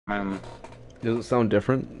Um, Does it sound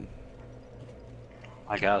different?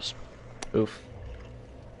 I guess. Oof.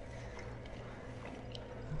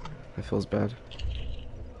 That feels bad.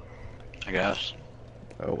 I guess.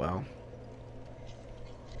 Oh wow.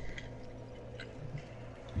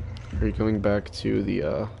 Are you coming back to the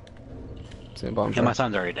same Yeah, my bonfire?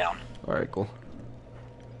 son's already down. Alright, cool.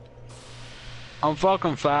 I'm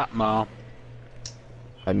fucking fat, Mo.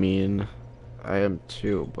 I mean, I am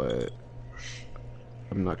too, but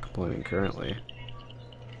I'm not complaining currently.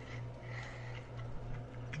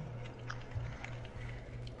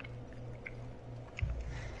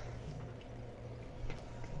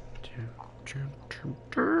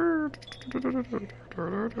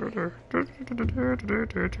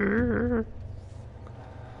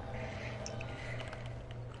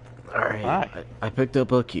 Alright, Hi. I picked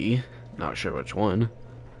up a key. Not sure which one.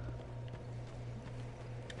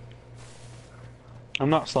 I'm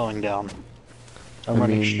not slowing down. I'm I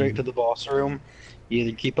running mean, straight to the boss room. You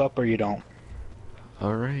either keep up or you don't.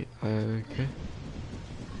 alright, okay.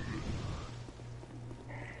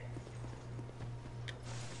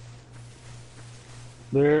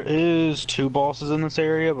 There is 2 bosses in this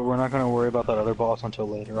area, but we're not going to worry about that other boss until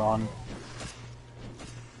later on.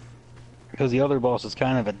 Because the other boss is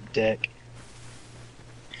kind of a dick.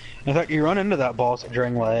 In fact, you run into that boss at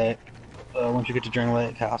Drangleic, once you get to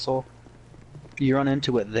Drangleic Castle. You run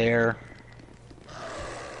into it there.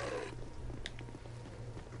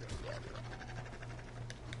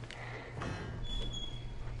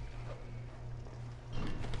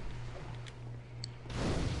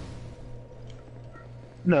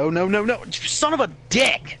 No, no, no, no! You son of a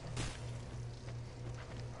dick!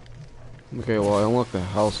 Okay, well, I unlocked the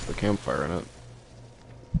house with the campfire in it.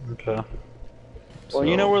 Okay. So, Well,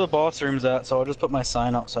 you know where the boss room's at, so I'll just put my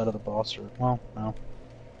sign outside of the boss room. Well, no.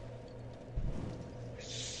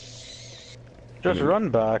 Just run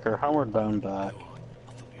back, or homeward bound back.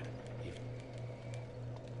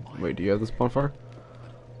 wait, do you have this bonfire?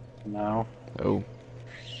 No. Oh.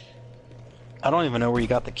 I don't even know where you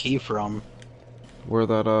got the key from. Where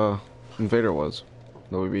that, invader was.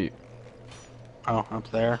 That we beat. Oh, up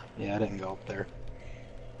there? Yeah, I didn't go up there.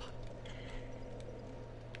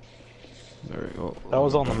 There we go. That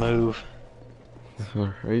was on the move.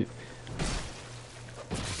 Alright.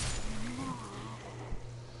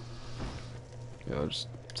 Yeah, I'll just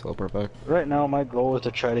teleport back. Right now, my goal is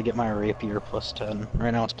to try to get my rapier plus 10.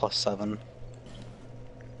 Right now, it's plus 7.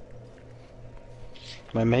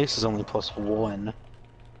 My mace is only plus 1.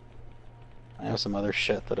 I have some other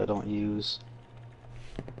shit that I don't use.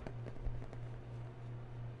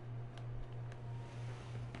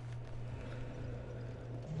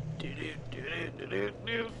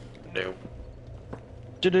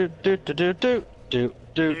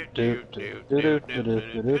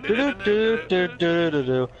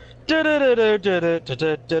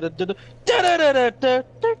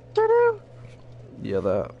 Yeah,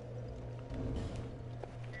 that.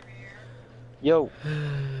 Yo.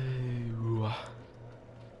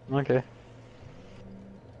 Okay.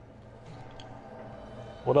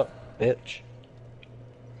 What up, bitch?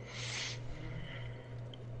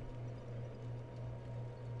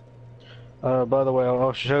 By the way,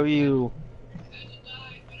 I'll show you.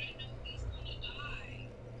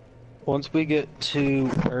 Once we get to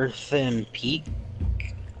Earthen Peak,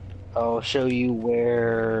 I'll show you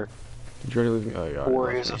where Did you already leave me? Oh, yeah.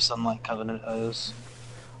 Warriors of Sunlight Covenant is.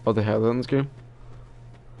 Oh, they have that in this game?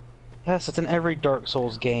 Yes, it's in every Dark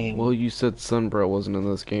Souls game. Well, you said Sunbro wasn't in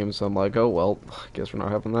this game, so I'm like, oh, well, I guess we're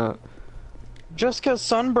not having that. Just because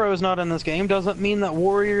Sunbro's not in this game doesn't mean that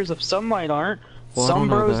Warriors of Sunlight aren't. Well, I don't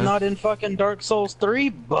know Sunbro's that. not in fucking Dark Souls 3,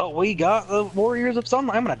 but we got the Warriors of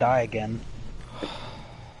Sunlight. I'm gonna die again.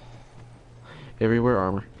 Everywhere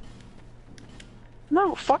armor.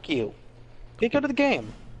 No, fuck you. Get out of the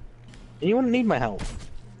game. And you wouldn't need my help.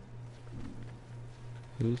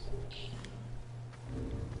 Who's?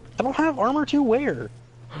 I don't have armor to wear.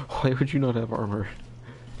 Why would you not have armor?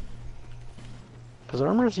 Because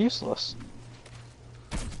armor is useless.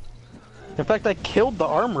 In fact, I killed the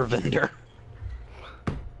armor vendor.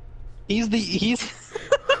 He's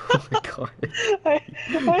Oh my god. I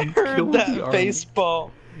heard killed the that armor.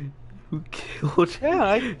 baseball. Who killed? Yeah,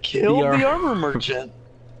 I killed the armor. armor merchant.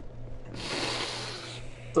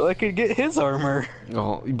 So I could get his armor.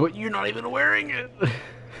 Oh, but you're not even wearing it.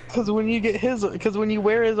 Because when you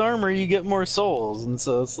wear his armor, you get more souls, and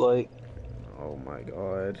so it's like, Oh my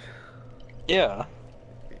god. yeah.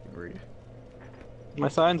 Breathe. My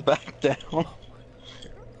sign's back down.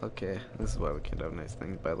 Okay, this is why we can't have nice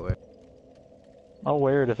things, by the way. I'll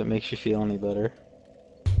wear it if it makes you feel any better.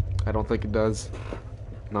 I don't think it does.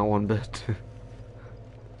 Not one bit.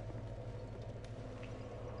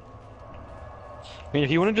 I mean,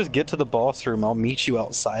 if you want to just get to the boss room, I'll meet you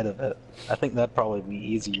outside of it. I think that'd probably be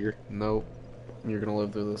easier. Nope. You're gonna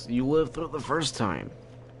live through this. You lived through it the first time.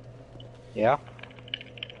 Yeah?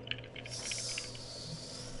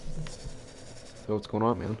 So what's going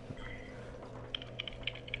on, man?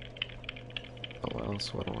 Oh well,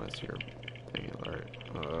 so I don't want to see your thing.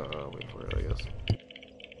 Alright. Wait for it, I guess.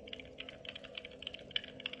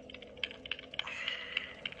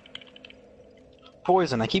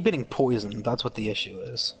 Poison. I keep getting poisoned. That's what the issue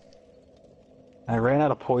is. I ran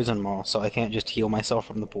out of poison moss, so I can't just heal myself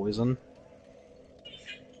from the poison.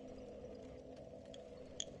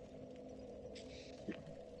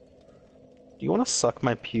 Do you want to suck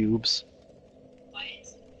my pubes?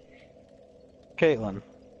 Caitlin.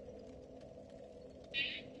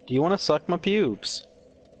 Do you want to suck my pubes?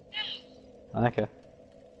 No. Okay.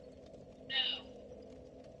 No.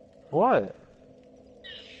 What?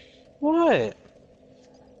 What?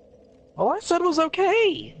 All I said was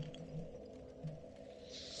okay.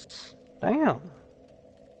 Damn.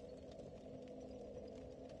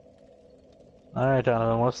 Alright,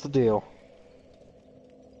 Donovan, what's the deal?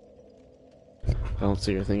 I don't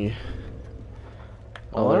see your thingy.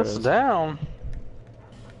 Well, there it's it is. down.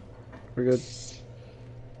 We're good.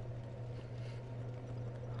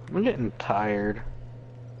 I'm getting tired.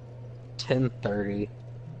 10:30.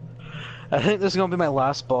 I think this is gonna be my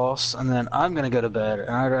last boss, and then I'm gonna go to bed,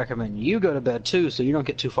 and I'd recommend you go to bed too, so you don't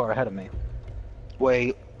get too far ahead of me.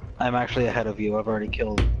 Wait, I'm actually ahead of you. I've already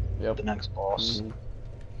killed the next boss.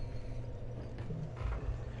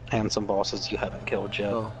 And some bosses you haven't killed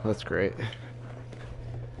yet. Oh, that's great.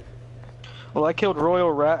 Well, I killed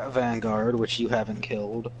Royal Rat Vanguard, which you haven't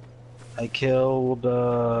killed. I killed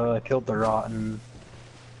the Rotten.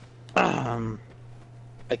 I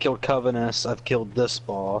killed Covenus. I've killed this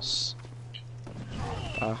boss.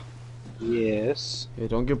 Yes. Yeah,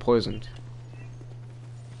 don't get poisoned.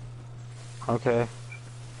 Okay.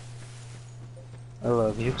 I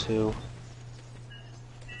love you too.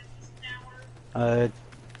 I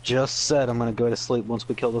just said I'm gonna go to sleep once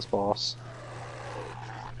we kill this boss.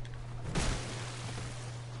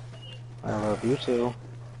 I love you too.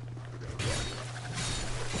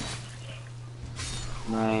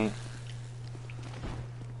 Night.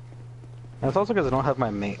 And it's also because I don't have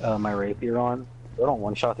my rapier on. I don't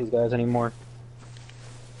one-shot these guys anymore.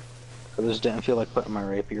 I just didn't feel like putting my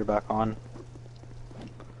rapier back on.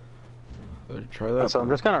 Try that. So I'm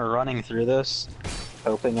just kind of running through this,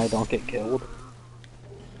 hoping I don't get killed.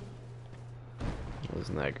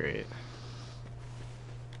 Isn't that great?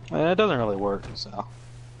 It doesn't really work, so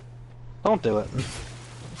don't do it.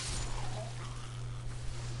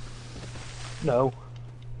 No.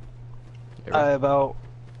 I about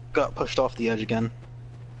got pushed off the edge again.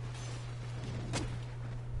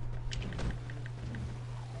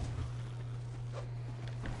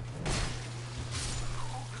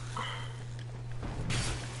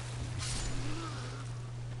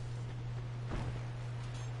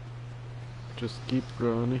 Just keep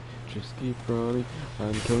running, just keep running.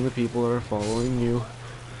 I'm killing the people that are following you.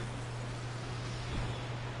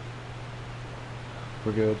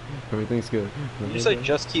 We're good. Everything's good. Did you say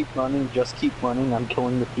just keep running, I'm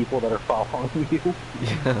killing the people that are following you?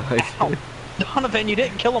 Yeah, I did. Donovan, you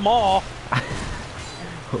didn't kill them all!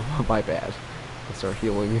 Oh, my bad. I'll start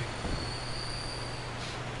healing.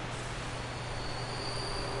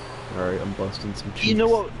 Alright, I'm busting some cheeks. You know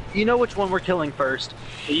what? You know which one we're killing first.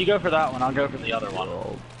 So you go for that one, I'll go for the other one.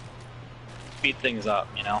 Oh, Speed things up,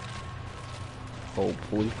 you know?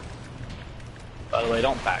 hopefully. By the way,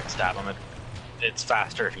 don't backstab him. It's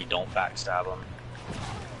faster if you don't backstab him.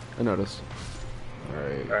 I noticed.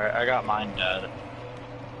 Alright. I got mine dead.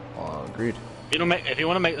 Agreed. If you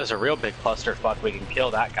want to make this a real big clusterfuck, we can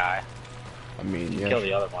kill that guy. I mean, yeah. Kill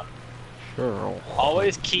the other one. Sure.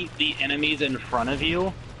 Always keep the enemies in front of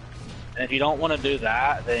you. And if you don't want to do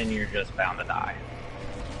that, then you're just bound to die.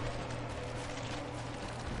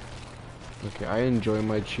 Okay, I enjoy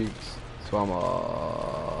my cheeks, so I'm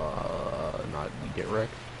not get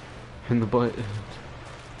wrecked in the butt.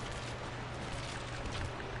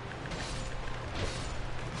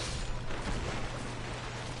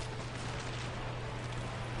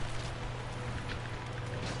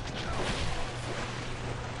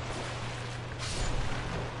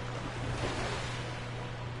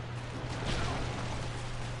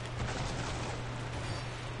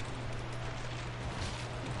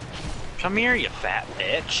 Come here, you fat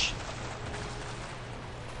bitch.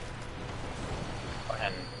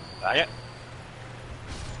 And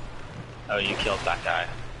oh, you killed that guy.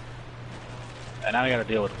 And now I gotta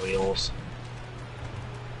deal with wheels.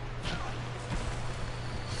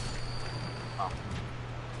 Oh.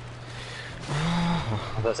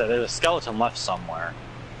 As I said, there's a skeleton left somewhere.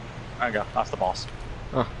 There you go. That's the boss.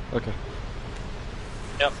 Oh, okay.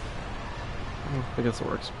 Yep. Well, I guess it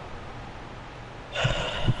works.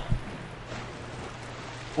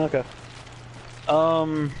 Okay.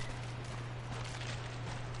 I'm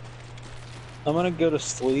gonna go to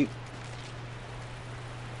sleep.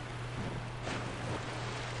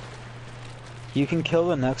 You can kill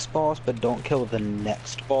the next boss, but don't kill the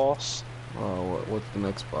next boss. What's the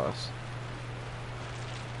next boss?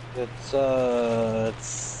 It's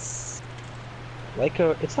like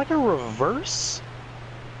a reverse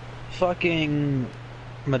fucking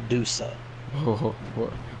Medusa. Oh,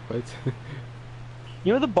 what?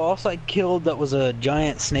 You know the boss I killed that was a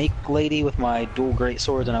giant snake lady with my dual great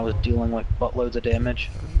swords, and I was dealing like buttloads of damage?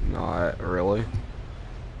 Not really.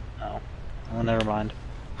 No. Oh, never mind.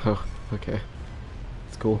 Oh, okay.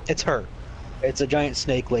 It's cool. It's her. It's a giant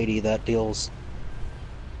snake lady that deals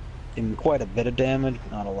in quite a bit of damage,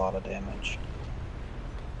 but not a lot of damage.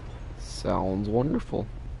 Sounds wonderful.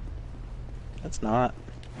 It's not.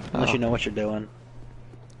 Unless Oh. you know what you're doing.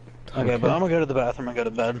 Okay, but I'm gonna go to the bathroom and go to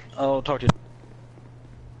bed. I'll talk to you.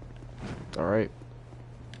 Alright.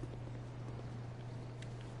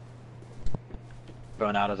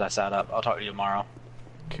 Going out as I sat up. I'll talk to you tomorrow.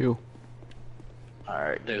 Cool.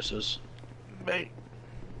 Alright, deuces. Bye.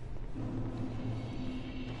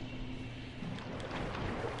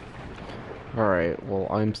 Alright, well,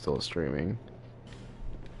 I'm still streaming.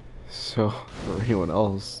 So, for anyone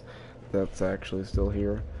else that's actually still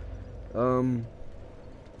here,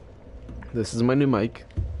 this is my new mic.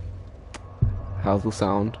 How's the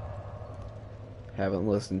sound? Haven't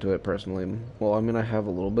listened to it personally. Well, I mean, I have a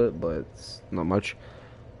little bit, but it's not much.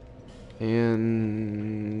 And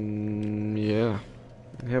yeah,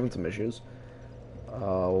 I'm having some issues.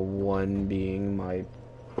 One being my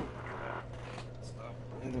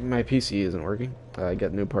PC isn't working. I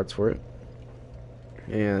got new parts for it,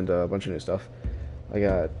 and a bunch of new stuff. I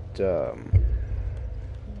got let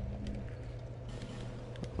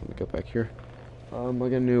me go back here. I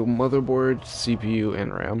got a new motherboard, CPU,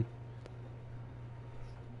 and RAM.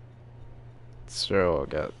 So I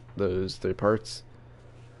got those 3 parts,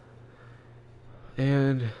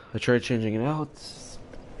 and I tried changing it out.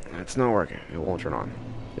 It's not working. It won't turn on.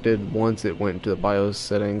 It did once. It went to the BIOS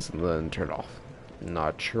settings and then turned off.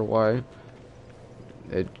 Not sure why.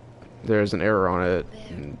 There's an error on it.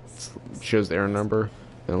 And it shows the error number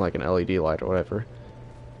and like an LED light or whatever.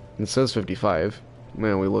 And it says 55.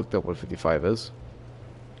 Man, we looked up what 55 is.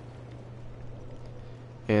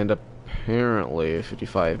 And apparently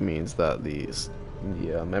 55 means that the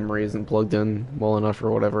memory isn't plugged in well enough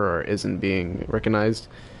or whatever, or isn't being recognized.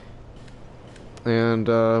 And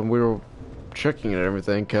we were checking it and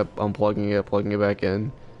everything, kept unplugging it, plugging it back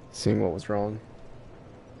in, seeing what was wrong.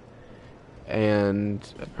 And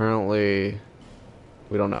apparently,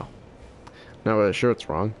 we don't know. Not really sure what's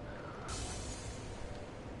wrong.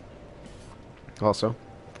 Also,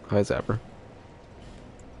 hi Zapper.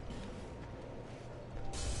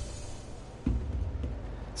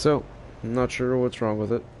 So, I'm not sure what's wrong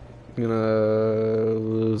with it. I'm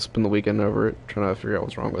gonna spend the weekend over it, trying to figure out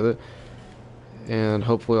what's wrong with it. And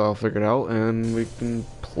hopefully I'll figure it out and we can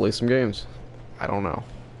play some games. I don't know.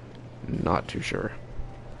 Not too sure.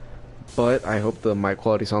 But I hope the mic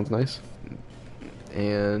quality sounds nice.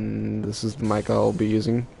 And this is the mic I'll be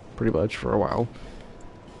using pretty much for a while.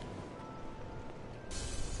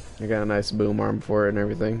 I got a nice boom arm for it and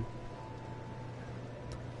everything.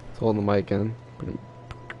 It's holding the mic in.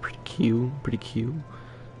 Pretty cute.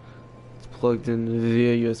 It's plugged in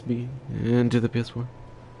via USB and to the PS4.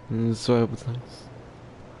 So I hope it's nice.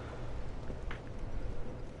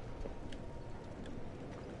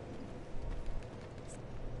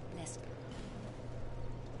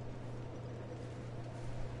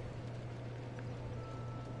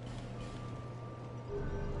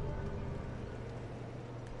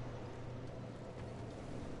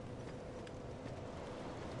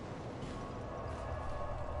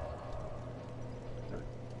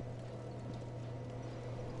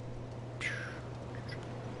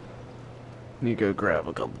 Need to go grab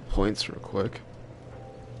a couple points real quick.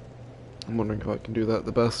 I'm wondering how I can do that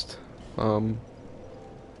the best. Let me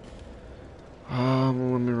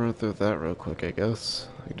run through that real quick, I guess.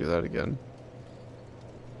 I can do that again.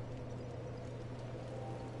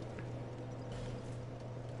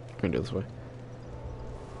 I can do it this way.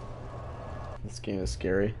 This game is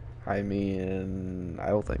scary. I mean, I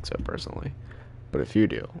don't think so personally. But if you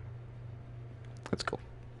do, that's cool.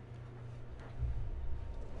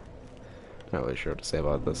 Not really sure what to say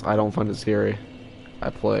about this. I don't find it scary. I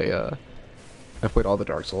played all the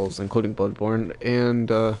Dark Souls, including Bloodborne,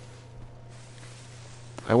 and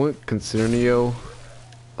I wouldn't consider Neo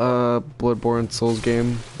a Bloodborne Souls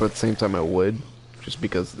game, but at the same time I would, just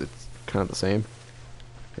because it's kind of the same,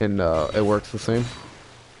 and it works the same.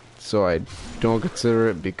 So I don't consider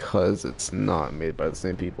it because it's not made by the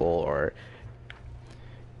same people or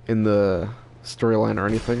in the storyline or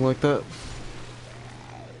anything like that.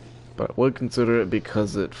 But I would consider it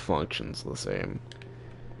because it functions the same.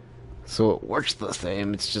 So it works the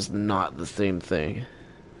same, it's just not the same thing.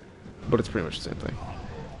 But it's pretty much the same thing.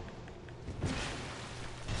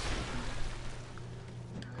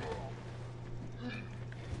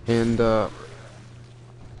 And I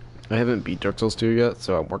haven't beat Dark Souls 2 yet,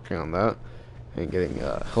 so I'm working on that. And getting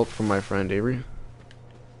help from my friend Avery.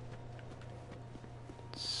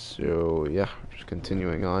 So yeah, just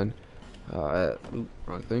continuing on. Ooh,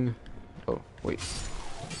 wrong thing. Oh, wait.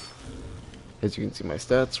 As you can see my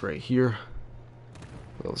stats right here.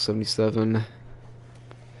 Level 77.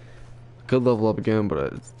 Could level up again,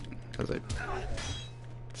 but as I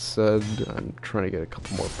said, I'm trying to get a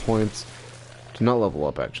couple more points. To not level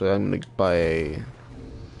up, actually, I'm gonna buy a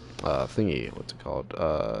thingy. What's it called?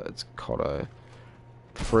 It's called a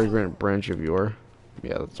fragrant branch of yore.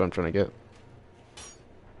 Yeah, that's what I'm trying to get.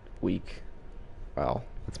 Weak. Wow,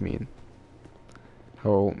 that's mean.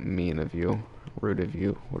 How mean of you. Rude of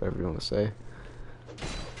you. Whatever you want to say.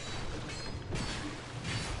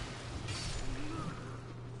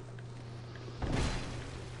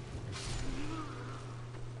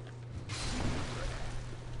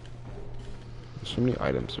 There's so many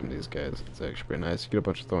items from these guys. It's actually pretty nice. You get a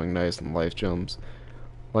bunch of throwing knives and life gems.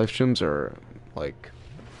 Life gems are, like,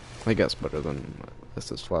 I guess better than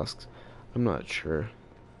Estus flasks. I'm not sure.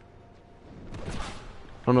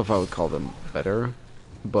 I don't know if I would call them better,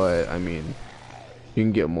 but I mean, you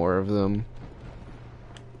can get more of them.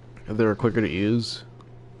 They're quicker to use.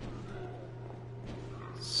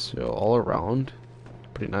 So all around,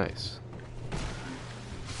 pretty nice. I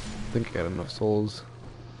think I got enough souls.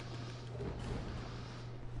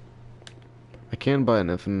 I can buy an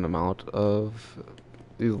infinite amount of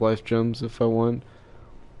these life gems if I want.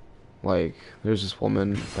 Like, there's this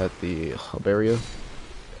woman at the hub area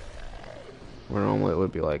where normally it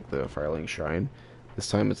would be like the Firelink Shrine. This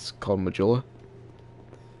time it's called Majula.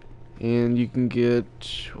 And you can get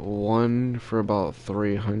one for about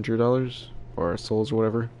 $300 or souls or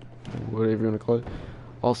whatever you want to call it.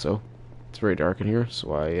 Also, it's very dark in here,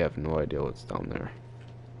 so I have no idea what's down there.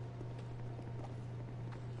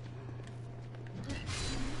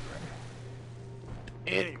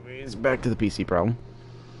 Anyways, back to the PC problem.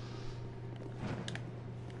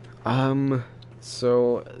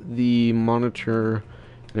 So the monitor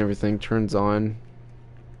and everything turns on.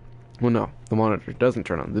 Well, no, the monitor doesn't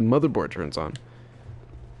turn on. The motherboard turns on.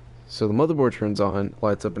 So the motherboard turns on,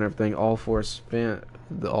 lights up and everything. All four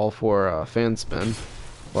fans spin,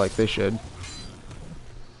 like they should.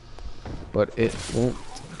 But it won't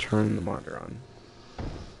turn the monitor on.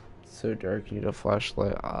 It's so dark. You need a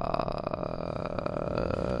flashlight.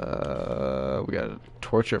 We got a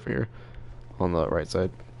torch over here on the right side.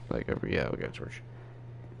 Like yeah, we got a torch.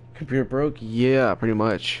 Computer broke? Yeah, pretty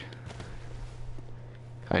much.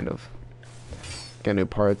 Kind of. Got new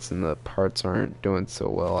parts, and the parts aren't doing so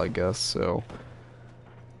well, I guess, so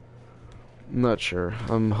I'm not sure.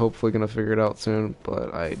 I'm hopefully gonna figure it out soon,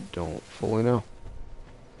 but I don't fully know.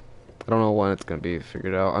 I don't know when it's gonna be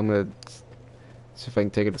figured out. I'm gonna see if I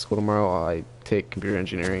can take it to school tomorrow. I take computer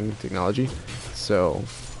engineering technology, so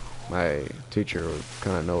my teacher would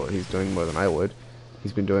kind of know what he's doing more than I would.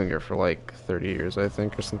 He's been doing it for like 30 years, I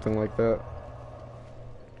think, or something like that.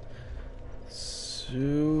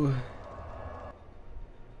 So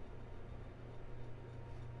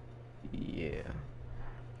yeah,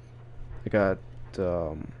 I got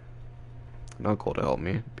an uncle to help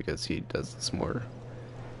me because he does this more.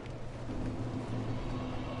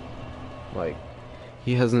 Like,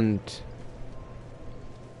 he hasn't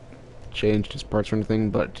changed his parts or anything,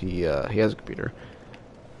 but he has a computer.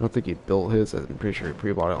 I don't think he built his. I'm pretty sure he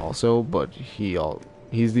pre-bought it also, but he's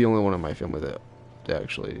the only one in my family that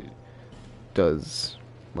actually does,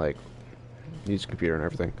 like, use a computer and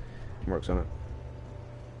everything and works on it.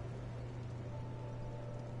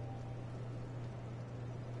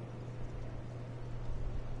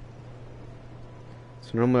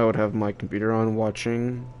 So normally I would have my computer on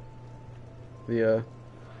watching the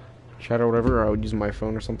chat or whatever, or I would use my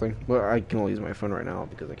phone or something. Well, I can only use my phone right now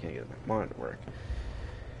because I can't get my monitor to work.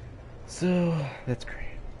 So that's great.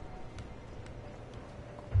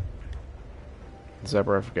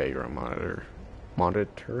 Zebra, I forgot you're a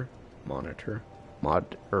moderator,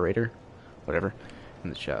 whatever, in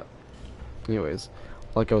the chat. Anyways,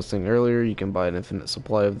 like I was saying earlier, you can buy an infinite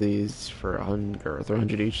supply of these for 100 or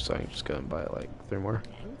 300 each, so I can just go and buy like 3 more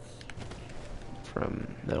from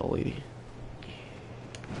that old lady.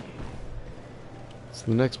 So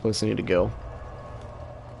the next place I need to go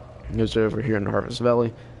is over here in Harvest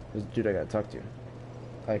Valley. There's a dude I gotta talk to.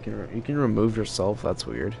 You can remove yourself. That's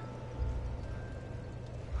weird.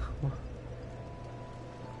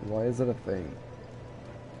 Why is that a thing?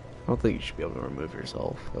 I don't think you should be able to remove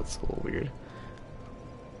yourself. That's a little weird.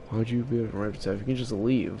 Why would you be able to remove yourself? You can just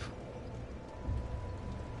leave.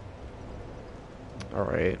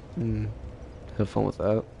 Alright. Have fun with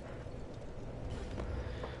that.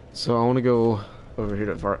 So I want to go over here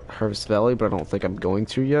to Harvest Valley, but I don't think I'm going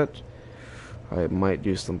to yet. I might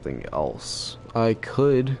do something else. I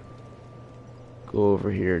could go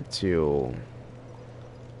over here to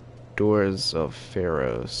Doors of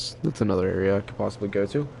Pharaohs. That's another area I could possibly go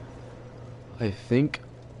to. I think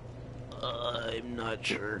I'm not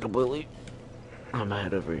sure completely. I'm gonna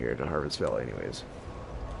head over here to Harvest Valley anyways.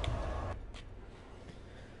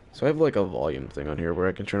 So I have like a volume thing on here where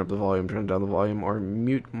I can turn up the volume, turn down the volume, or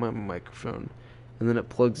mute my microphone. And then it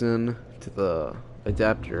plugs in to the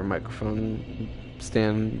adapter microphone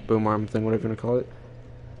stand, boom arm thing, whatever you want to call it.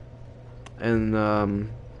 And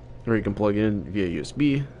or you can plug it in via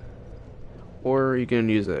USB, or you can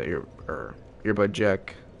use a earbud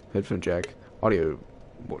jack, headphone jack, audio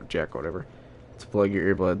jack, whatever, to plug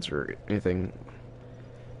your earbuds or anything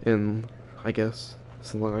in, I guess,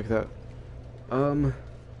 something like that.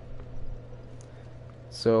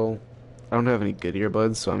 So I don't have any good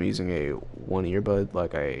earbuds, so I'm using a one earbud.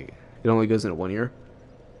 It only goes into one ear,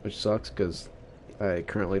 which sucks because I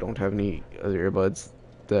currently don't have any other earbuds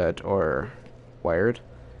that are wired.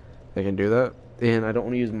 I can do that, and I don't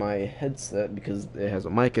want to use my headset because it has a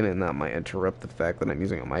mic in it, and that might interrupt the fact that I'm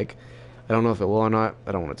using a mic. I don't know if it will or not.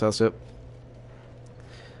 I don't want to test it.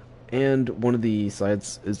 And one of the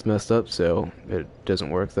sides is messed up, so it doesn't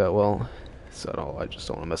work that well. So I just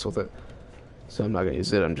don't want to mess with it. So I'm not going to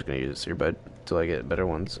use it. I'm just going to use this earbud until I get better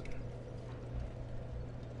ones.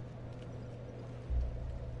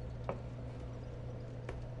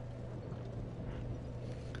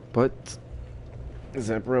 But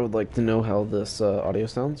Zephyr would like to know how this audio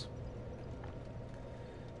sounds,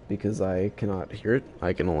 because I cannot hear it.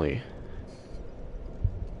 I can only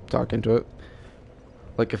talk into it.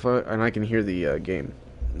 Like and I can hear the game,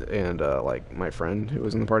 and like my friend who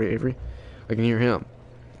was in the party, Avery, I can hear him,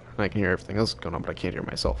 and I can hear everything else going on, but I can't hear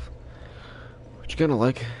myself. Which you kind of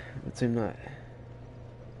like. I'd say not.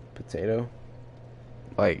 Potato.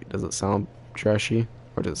 Like, does it sound trashy,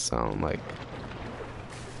 or does it sound like,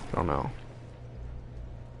 I don't know.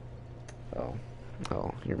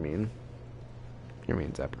 Oh, you're mean. You're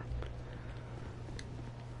mean, Zapper.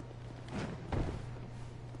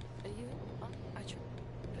 Are you? I should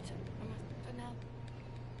put it for now.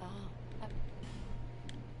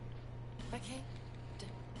 Okay.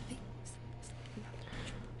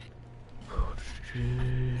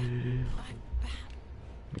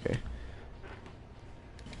 Okay.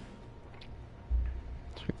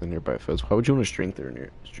 Strengthen nearby foes. Why would you want to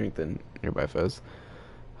strengthen nearby foes?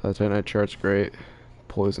 Titanite chart's great.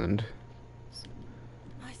 Poisoned.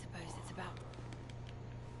 I suppose it's about.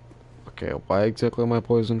 Okay, why exactly am I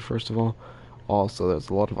poisoned, first of all? Also, there's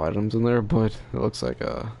a lot of items in there, but it looks like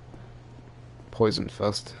a poison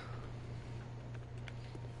fest.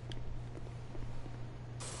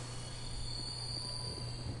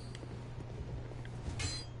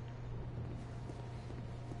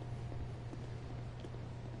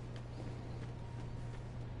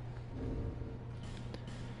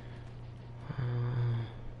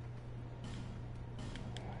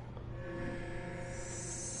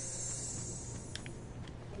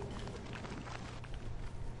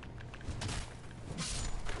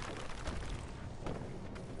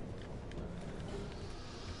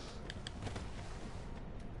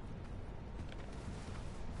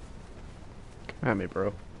 Come at me,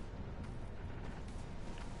 bro.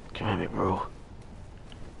 Come at me, bro.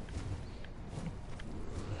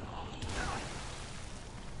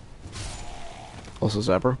 Also,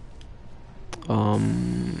 Zapper.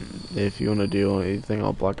 If you want to do anything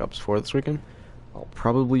on Black Ops 4 this weekend, I'll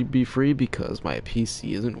probably be free because my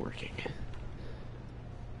PC isn't working.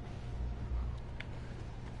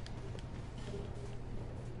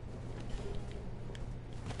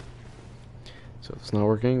 So if it's not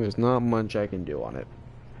working, there's not much I can do on it.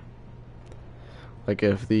 Like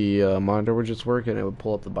if the monitor would just work and it would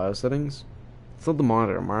pull up the BIOS settings. It's not the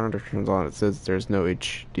monitor. Monitor turns on. It says there's no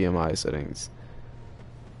HDMI settings.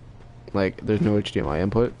 Like there's no HDMI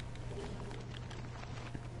input.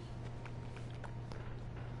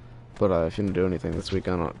 But if you don't do anything this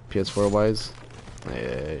weekend on PS4 wise,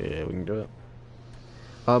 yeah, we can do it.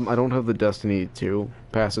 I don't have the Destiny 2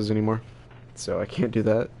 passes anymore, so I can't do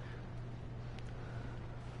that.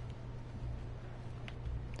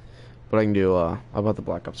 But I can do, I bought the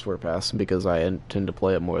Black Ops 4 pass because I intend to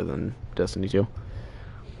play it more than Destiny 2.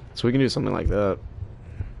 So we can do something like that.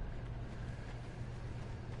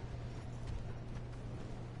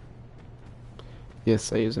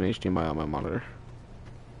 Yes, I use an HDMI on my monitor.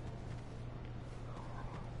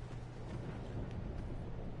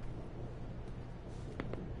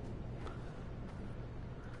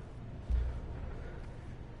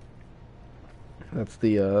 That's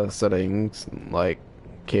the settings, like,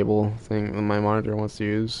 cable thing that my monitor wants to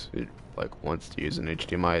use. It, like, wants to use an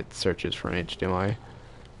HDMI, it searches for an HDMI.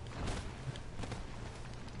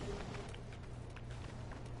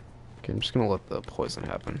 Okay, I'm just gonna let the poison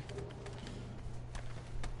happen.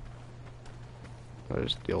 I'll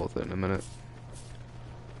just deal with it in a minute.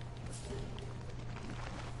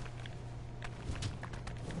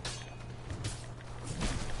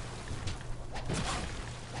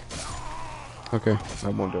 Okay, I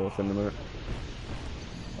won't deal with it in a minute.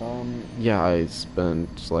 Yeah, I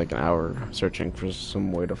spent like an hour searching for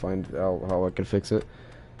some way to find out how I could fix it.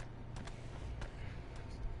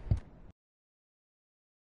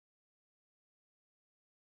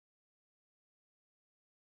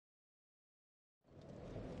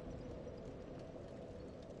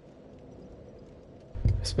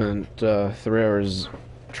 I spent 3 hours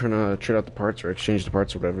trying to trade out the parts or exchange the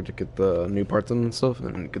parts or whatever to get the new parts in and stuff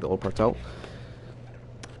and get the old parts out.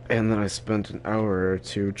 And then I spent an hour or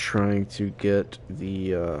two trying to get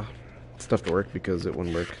the stuff to work because it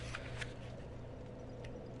wouldn't work.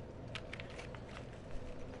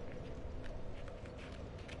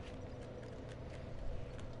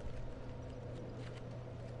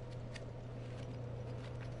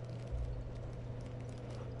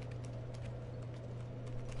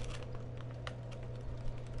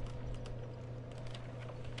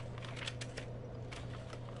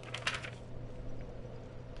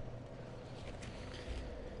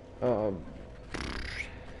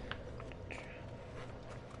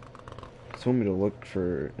 Told me to look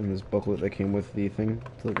for in this booklet that came with the thing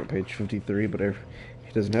to look at page 53, but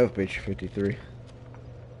he doesn't have page 53.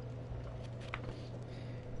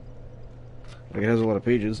 Like, it has a lot of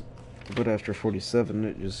pages, but after 47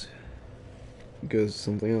 it just goes to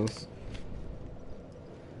something else.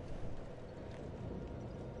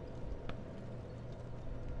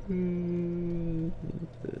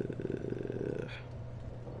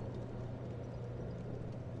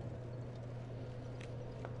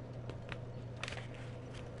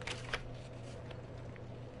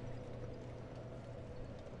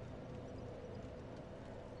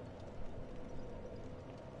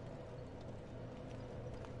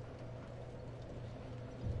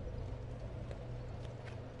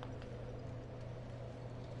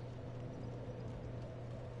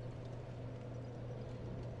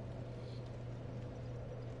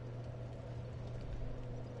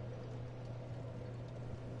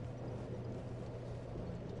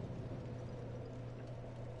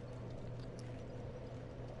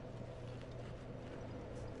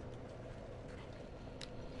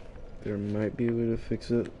 There might be a way to fix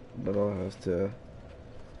it, but I'll have to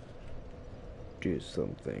do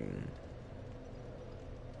something.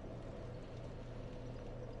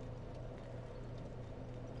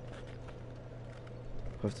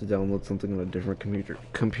 I'll have to download something on a different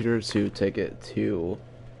computer to take it to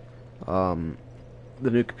the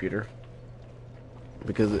new computer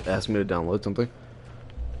because it asked me to download something.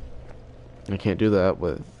 I can't do that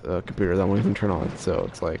with a computer that won't even turn on, so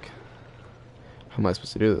it's like, how am I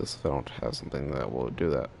supposed to do this if I don't have something that will do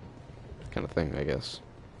that kind of thing, I guess.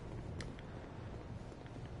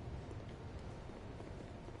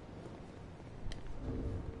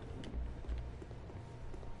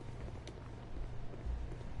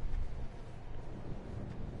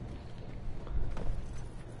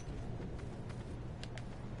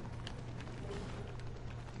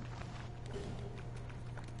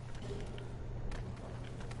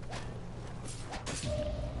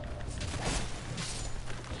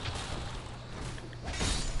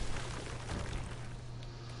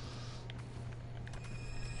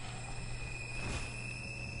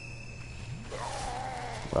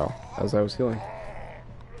 Wow, as I was healing.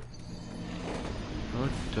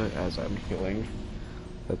 What as I'm healing?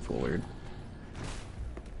 That's a little weird.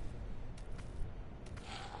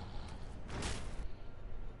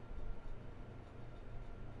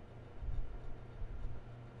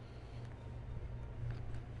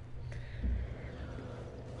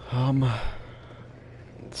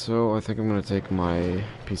 So I think I'm gonna take my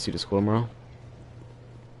PC to school tomorrow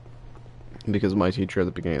because my teacher at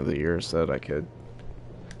the beginning of the year said I could,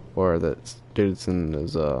 or that students in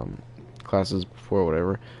his classes before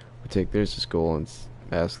whatever would take theirs to school and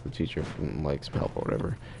ask the teacher for like some help or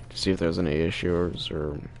whatever to see if there's any issues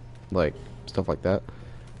or like stuff like that.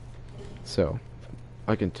 So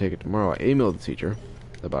I can take it tomorrow. I emailed the teacher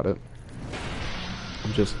about it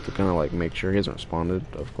just to kind of like make sure. He hasn't responded,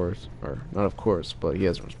 of course, or not of course, but he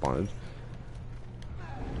hasn't responded.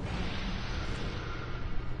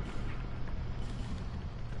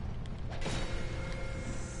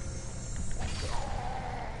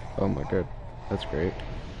 Oh my god, that's great.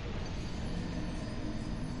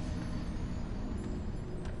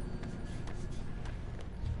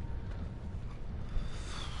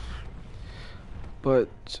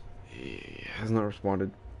 But he has not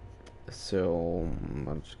responded, so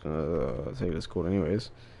I'm just gonna take it to school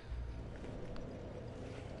anyways.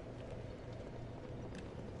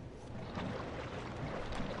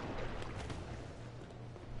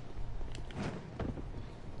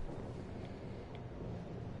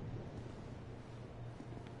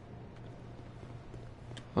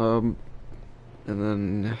 And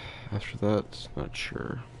then after that, not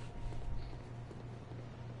sure.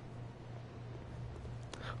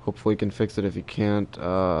 Hopefully he can fix it. If he can't,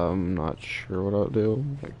 I'm not sure what I'll do.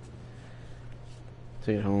 Like,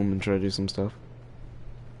 take it home and try to do some stuff.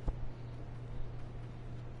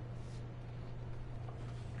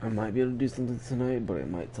 I might be able to do something tonight, but it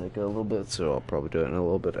might take a little bit, so I'll probably do it in a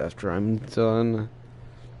little bit after I'm done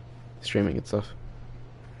streaming and stuff.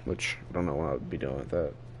 Which, I don't know what I'll be doing with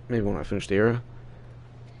that. Maybe when I finish the era.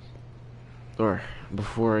 Or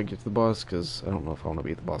before I get to the boss, because I don't know if I want to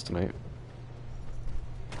beat the boss tonight.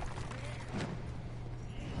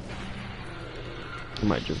 I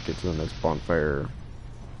might just get to the next bonfire,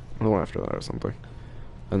 the one after that or something,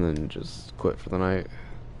 and then just quit for the night.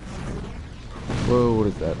 Whoa, what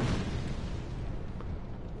is that?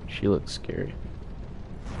 She looks scary.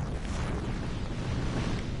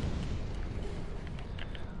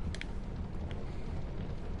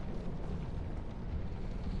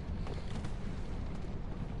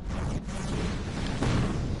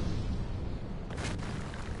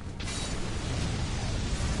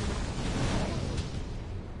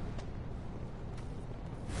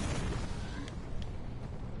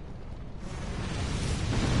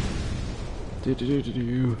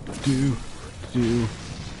 Do.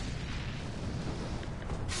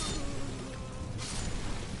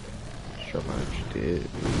 Show much did.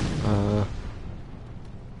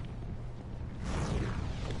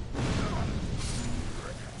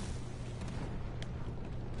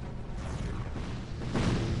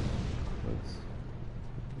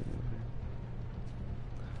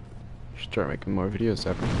 Should start making more videos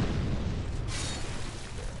ever.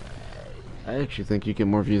 I actually think you get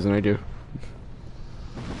more views than I do.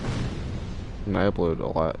 And I upload a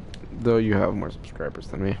lot, though you have more subscribers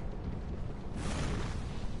than me.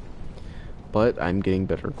 But I'm getting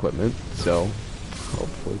better equipment, so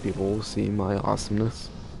hopefully people will see my awesomeness.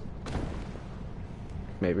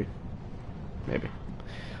 Maybe.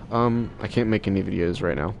 I can't make any videos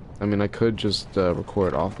right now. I mean, I could just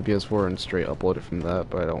record off the PS4 and straight upload it from that,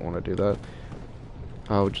 but I don't want to do that.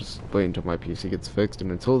 I'll just wait until my PC gets fixed,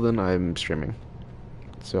 and until then, I'm streaming.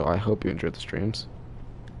 So I hope you enjoyed the streams.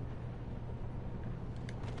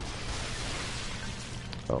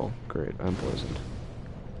 Oh, great, I'm poisoned.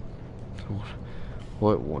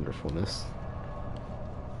 What wonderfulness.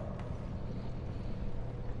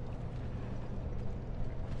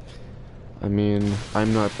 I mean,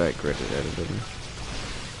 I'm not that great at editing.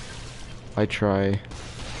 I try.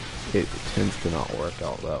 It tends to not work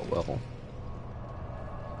out that well.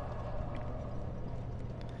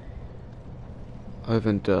 I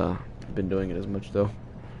haven't been doing it as much though.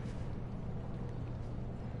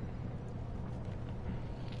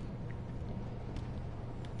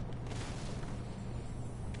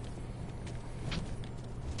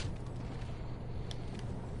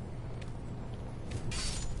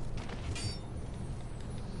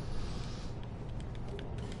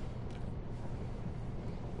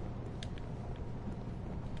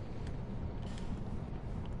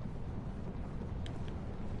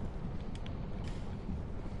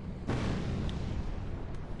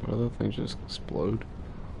 What other things just explode?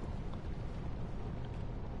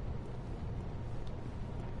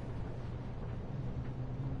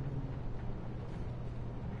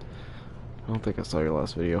 I don't think I saw your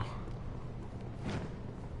last video.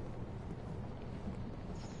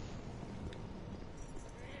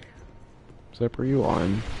 Zep, are you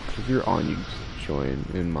on? If you're on, you join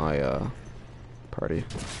in my party.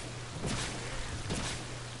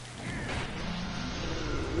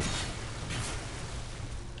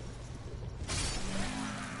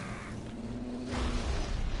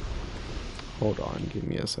 Hold on, give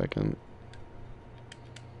me a second.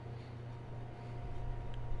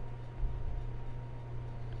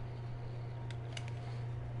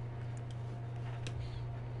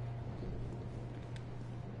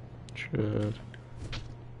 Should.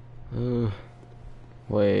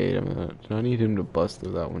 Wait a minute. Do I need him to bust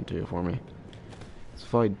through that one too for me? So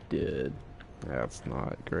if I did, that's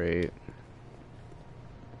not great.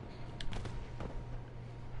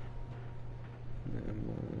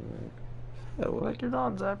 What your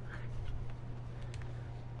odds up?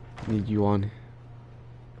 Need you on.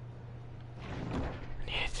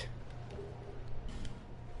 Need it.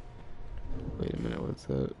 Wait a minute, what's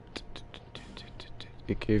that?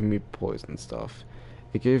 It gave me poison stuff.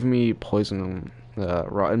 It gave me poison,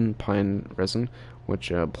 rotten pine resin,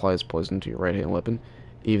 which applies poison to your right hand weapon,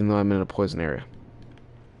 even though I'm in a poison area.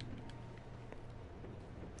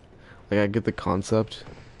 Like, I get the concept,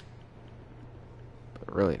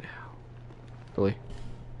 but really now. Really?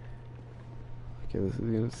 Okay, this is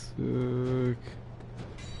gonna suck.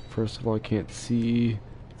 First of all, I can't see.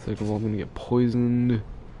 Second of all, I'm gonna get poisoned.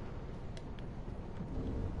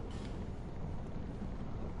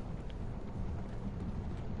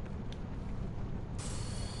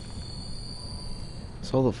 I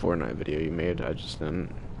saw the Fortnite video you made, I just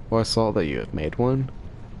didn't... Well, I saw that you had made one,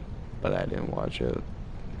 but I didn't watch it.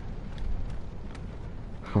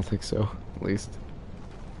 I don't think so, at least.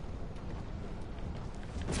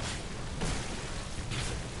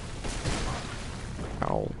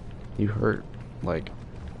 Ow. You hurt, like...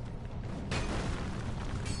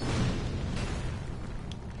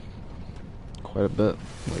 quite a bit.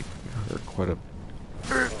 Like, you hurt quite a...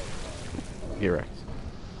 Get wrecked.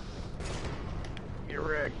 Get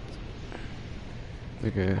wrecked.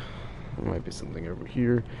 Okay. There might be something over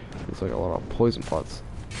here. Looks like a lot of poison pots.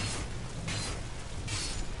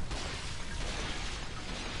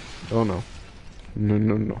 Oh no. No,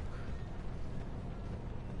 no, no.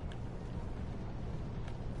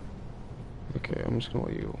 Okay, I'm just gonna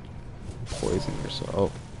let you poison yourself.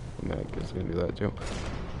 Oh, the mag is gonna do that too.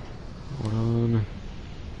 Hold on.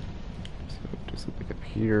 So do something up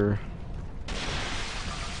here.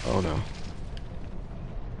 Oh no.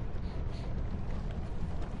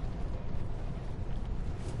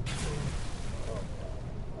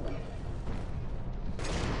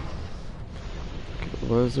 Okay,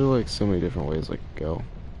 why is there like so many different ways I could go?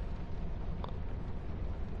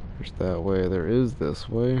 There's that way, there is this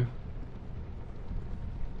way.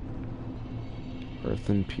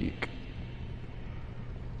 Earthen Peak.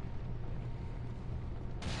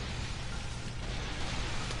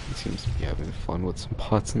 He seems to be having fun with some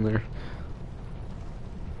pots in there.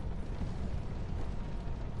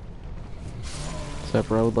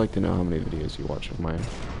 Zephyr, I would like to know how many videos you watch of mine.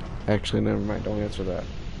 Actually, never mind, don't answer that.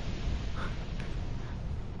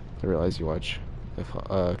 I realize you watch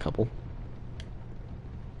a couple.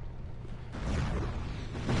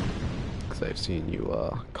 Because I've seen you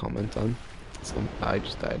comment on some. I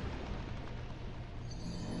just died.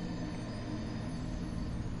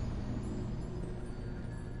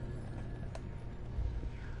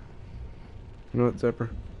 You know what, Zephyr?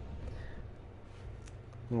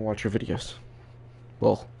 I'm gonna watch your videos.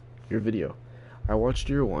 Well, your video. I watched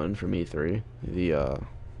your one from E3.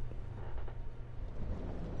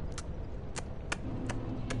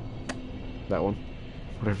 That one.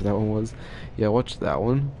 Whatever that one was. Yeah, I watched that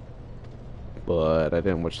one. But I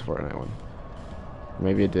didn't watch the Fortnite one.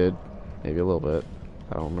 Maybe I did. Maybe a little bit.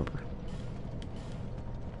 I don't remember.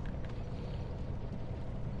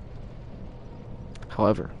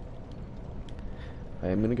 However, I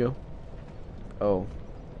am gonna go. Oh.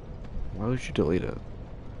 Why would you delete it?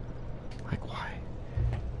 Like, why?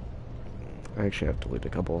 I actually have to delete a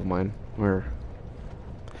couple of mine. Or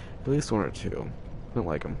at least one or two. I don't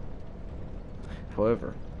like them.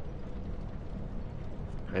 However,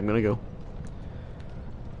 I'm gonna go.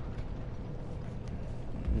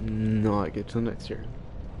 Not get to the next year.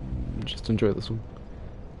 Just enjoy this one.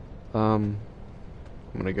 I'm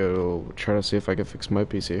gonna go try to see if I can fix my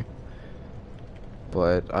PC.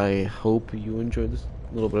 But I hope you enjoyed this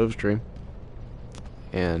little bit of stream.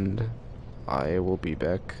 And I will be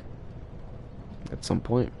back at some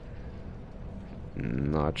point.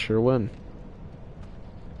 Not sure when.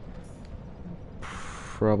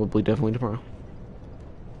 Probably definitely tomorrow.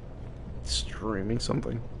 Streaming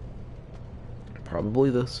something. Probably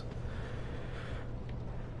this.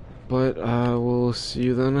 But we'll see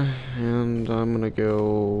you then, and I'm gonna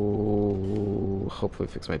go hopefully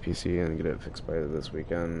fix my PC and get it fixed by this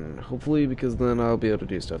weekend. Hopefully, because then I'll be able to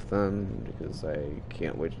do stuff then, because I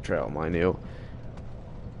can't wait to try out my new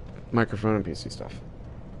microphone and PC stuff.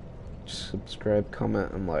 Just subscribe,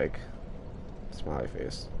 comment, and like. Smiley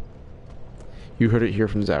face. You heard it here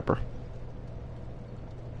from Zapper.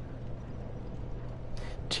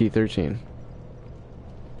 T13.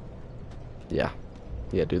 Yeah.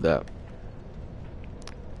 Yeah, do that.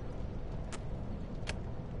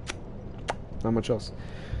 Not much else.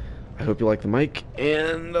 I hope you like the mic,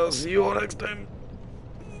 and I'll see you all next time.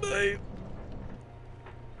 Bye.